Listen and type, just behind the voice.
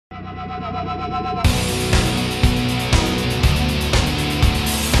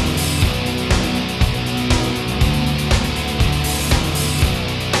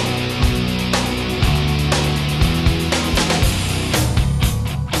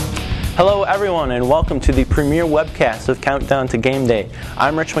Hello everyone and welcome to the premiere webcast of Countdown to Game Day.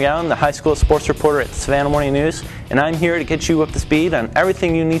 I'm Rich Mcgowan, the high school sports reporter at the Savannah Morning News, and I'm here to get you up to speed on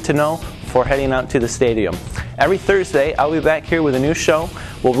everything you need to know before heading out to the stadium. Every Thursday, I'll be back here with a new show.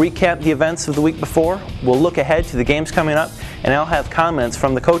 We'll recap the events of the week before, we'll look ahead to the games coming up, and I'll have comments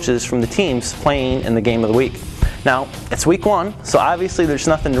from the coaches from the teams playing in the game of the week. Now, it's week one, so obviously there's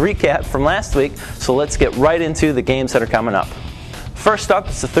nothing to recap from last week, so let's get right into the games that are coming up. First up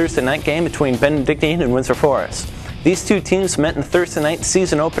is the Thursday night game between Benedictine and Windsor Forest. These two teams met in the Thursday night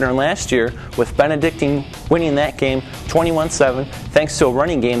season opener last year, with Benedictine winning that game 21-7 thanks to a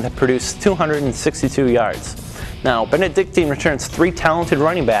running game that produced 262 yards. Now, Benedictine returns three talented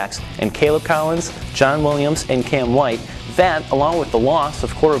running backs in Caleb Collins, John Williams, and Cam White. That, along with the loss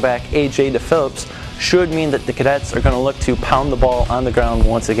of quarterback A.J. DePhillips, should mean that the Cadets are going to look to pound the ball on the ground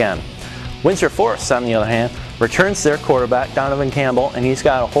once again. Windsor Forest, on the other hand, returns their quarterback, Donovan Campbell, and he's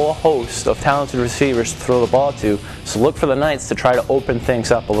got a whole host of talented receivers to throw the ball to, so look for the Knights to try to open things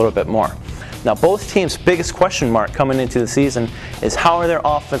up a little bit more. Now, both teams' biggest question mark coming into the season is how are their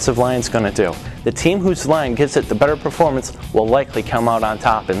offensive lines going to do? The team whose line gives it the better performance will likely come out on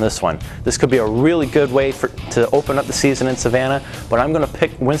top in this one. This could be a really good way to open up the season in Savannah, but I'm going to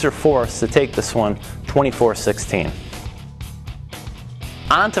pick Windsor Forest to take this one 24-16.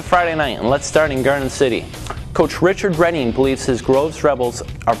 On to Friday night, and let's start in Garden City. Coach Richard Redding believes his Groves Rebels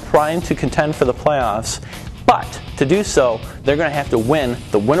are primed to contend for the playoffs, but to do so, they're going to have to win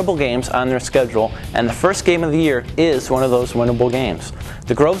the winnable games on their schedule, and the first game of the year is one of those winnable games.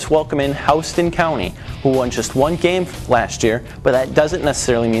 The Groves welcome in Houston County, who won just one game last year, but that doesn't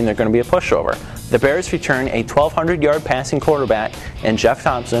necessarily mean they're going to be a pushover. The Bears return a 1,200-yard passing quarterback in Jeff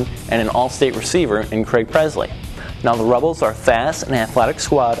Thompson and an all-state receiver in Craig Presley. Now, the Rebels are a fast and athletic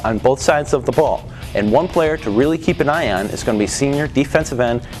squad on both sides of the ball, and one player to really keep an eye on is going to be senior defensive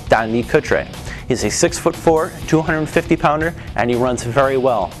end Donnie Coutre. He's a 6'4", 250-pounder, and he runs very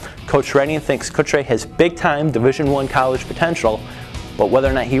well. Coach Redding thinks Coutre has big-time Division I college potential, but whether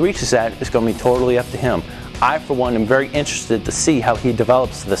or not he reaches that is going to be totally up to him. I, for one, am very interested to see how he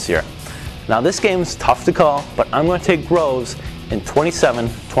develops this year. Now, this game is tough to call, but I'm going to take Groves in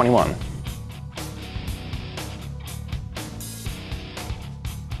 27-21.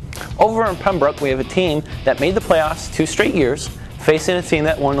 Over in Pembroke, we have a team that made the playoffs 2 straight years, facing a team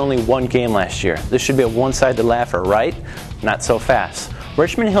that won only one game last year. This should be a one-sided laugher, right? Not so fast.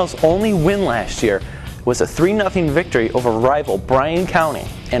 Richmond Hill's only win last year was a 3-0 victory over rival Bryan County.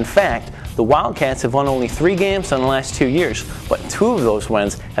 In fact, the Wildcats have won only 3 games in the last 2 years, but 2 of those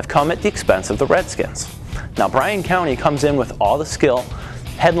wins have come at the expense of the Redskins. Now, Bryan County comes in with all the skill,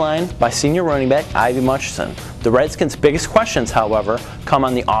 headlined by senior running back Ivy Mutchison. The Redskins' biggest questions, however, come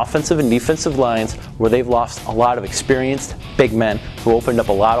on the offensive and defensive lines, where they've lost a lot of experienced big men who opened up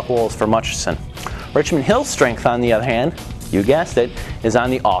a lot of holes for Mutchison. Richmond Hill's strength, on the other hand, you guessed it, is on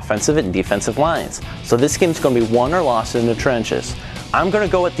the offensive and defensive lines. So this game's going to be won or lost in the trenches. I'm going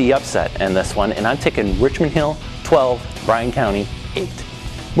to go with the upset in this one, and I'm taking Richmond Hill 12, Bryan County 8.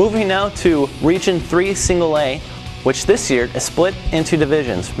 Moving now to Region 3 Single A, which this year is split into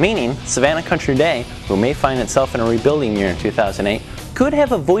divisions, meaning Savannah Country Day, who may find itself in a rebuilding year in 2008, could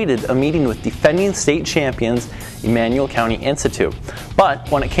have avoided a meeting with defending state champions Emmanuel County Institute. But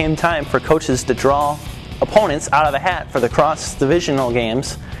when it came time for coaches to draw opponents out of the hat for the cross-divisional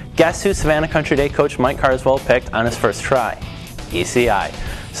games, guess who Savannah Country Day coach Mike Carswell picked on his first try? ECI.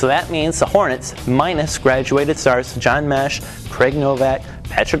 So that means the Hornets, minus graduated stars John Mesh, Craig Novak,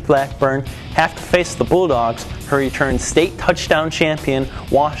 Patrick Blackburn, have to face the Bulldogs, who returned state touchdown champion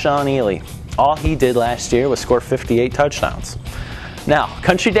Washawn Ely. All he did last year was score 58 touchdowns. Now,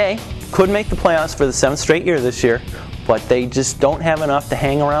 Country Day could make the playoffs for the 7th straight year this year, but they just don't have enough to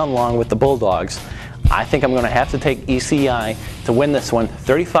hang around long with the Bulldogs. I think I'm going to have to take ECI to win this one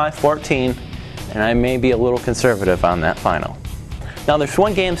 35-14, and I may be a little conservative on that final. Now, there's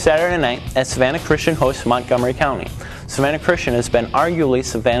one game Saturday night as Savannah Christian hosts Montgomery County. Savannah Christian has been arguably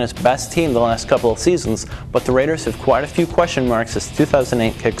Savannah's best team the last couple of seasons, but the Raiders have quite a few question marks as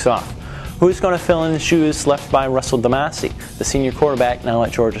 2008 kicks off. Who's going to fill in the shoes left by Russell Damasi, the senior quarterback now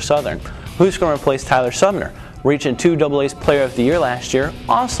at Georgia Southern? Who's going to replace Tyler Sumner, Region 2 AA's Player of the Year last year,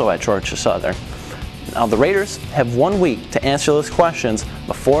 also at Georgia Southern? Now, the Raiders have 1 week to answer those questions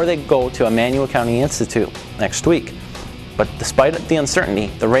before they go to Emmanuel County Institute next week. But despite the uncertainty,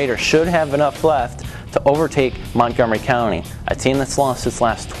 the Raiders should have enough left to overtake Montgomery County, a team that's lost its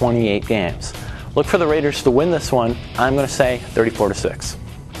last 28 games. Look for the Raiders to win this one. I'm going to say 34-6.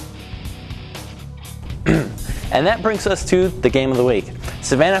 And that brings us to the game of the week.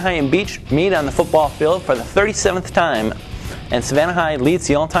 Savannah High and Beach meet on the football field for the 37th time, and Savannah High leads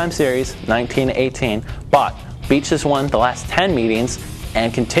the all-time series 19-18, but Beach has won the last 10 meetings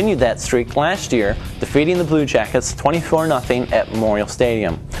and continued that streak last year, defeating the Blue Jackets 24-0 at Memorial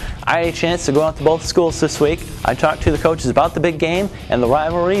Stadium. I had a chance to go out to both schools this week. I talked to the coaches about the big game and the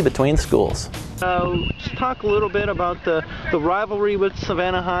rivalry between schools. Just talk a little bit about the rivalry with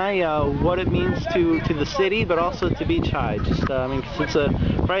Savannah High, what it means to the city, but also to Beach High. I mean, since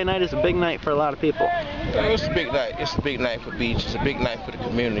Friday night is a big night for a lot of people. It's a big night. It's a big night for Beach. It's a big night for the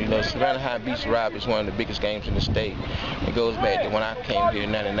community. You know, Savannah High and Beach rivalry is one of the biggest games in the state. It goes back to when I came here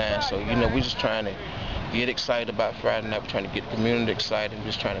in '99. So, you know, we're just trying to get excited about Friday night. We're trying to get the community excited and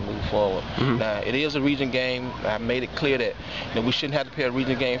just trying to move forward. Now, it is a region game. I made it clear that, you know, we shouldn't have to play a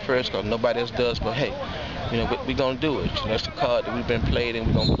region game first because nobody else does. But hey, you know, we're going to do it. You know, it's the card that we've been played and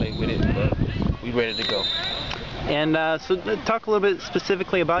we're going to play with it. But we're ready to go. And so talk a little bit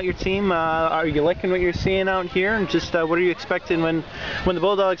specifically about your team. Are you liking what you're seeing out here? And just what are you expecting when the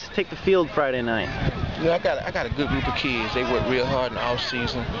Bulldogs take the field Friday night? You know, I got a good group of kids. They work real hard in the off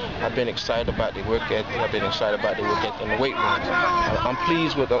season. I've been excited about their work ethic. I've been excited about their work ethic in the weight room. I'm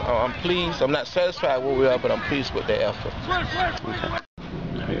pleased with. I'm pleased. I'm not satisfied where we are, but I'm pleased with their effort. Okay.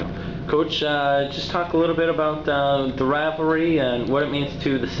 There you go. Coach, just talk a little bit about the rivalry and what it means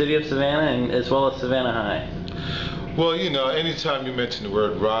to the city of Savannah and as well as Savannah High. Well, you know, anytime you mention the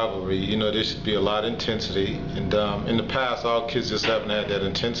word rivalry, you know, there should be a lot of intensity. And in the past, our kids just haven't had that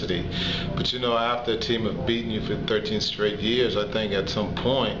intensity. But, you know, after a team have beaten you for 13 straight years, I think at some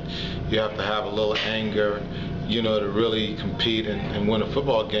point you have to have a little anger, you know, to really compete and win a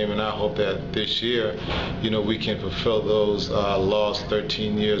football game. And I hope that this year, you know, we can fulfill those lost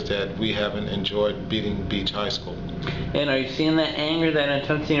 13 years that we haven't enjoyed beating Beach High School. And are you seeing that anger, that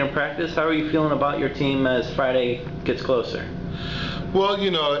intensity in practice? How are you feeling about your team as Friday gets closer? Well, you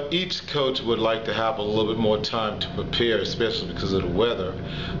know, each coach would like to have a little bit more time to prepare, especially because of the weather.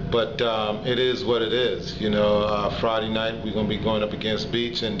 But it is what it is. You know, Friday night we're going to be going up against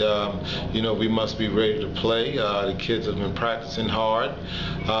Beach, and you know, we must be ready to play. The kids have been practicing hard.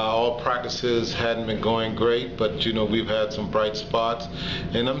 All practices hadn't been going great, but you know, we've had some bright spots,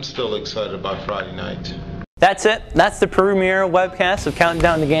 and I'm still excited about Friday night. That's it. That's the premiere webcast of Counting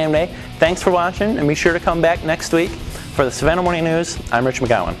Down to Game Day. Thanks for watching, and be sure to come back next week. For the Savannah Morning News, I'm Rich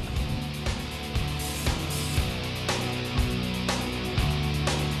McGowan.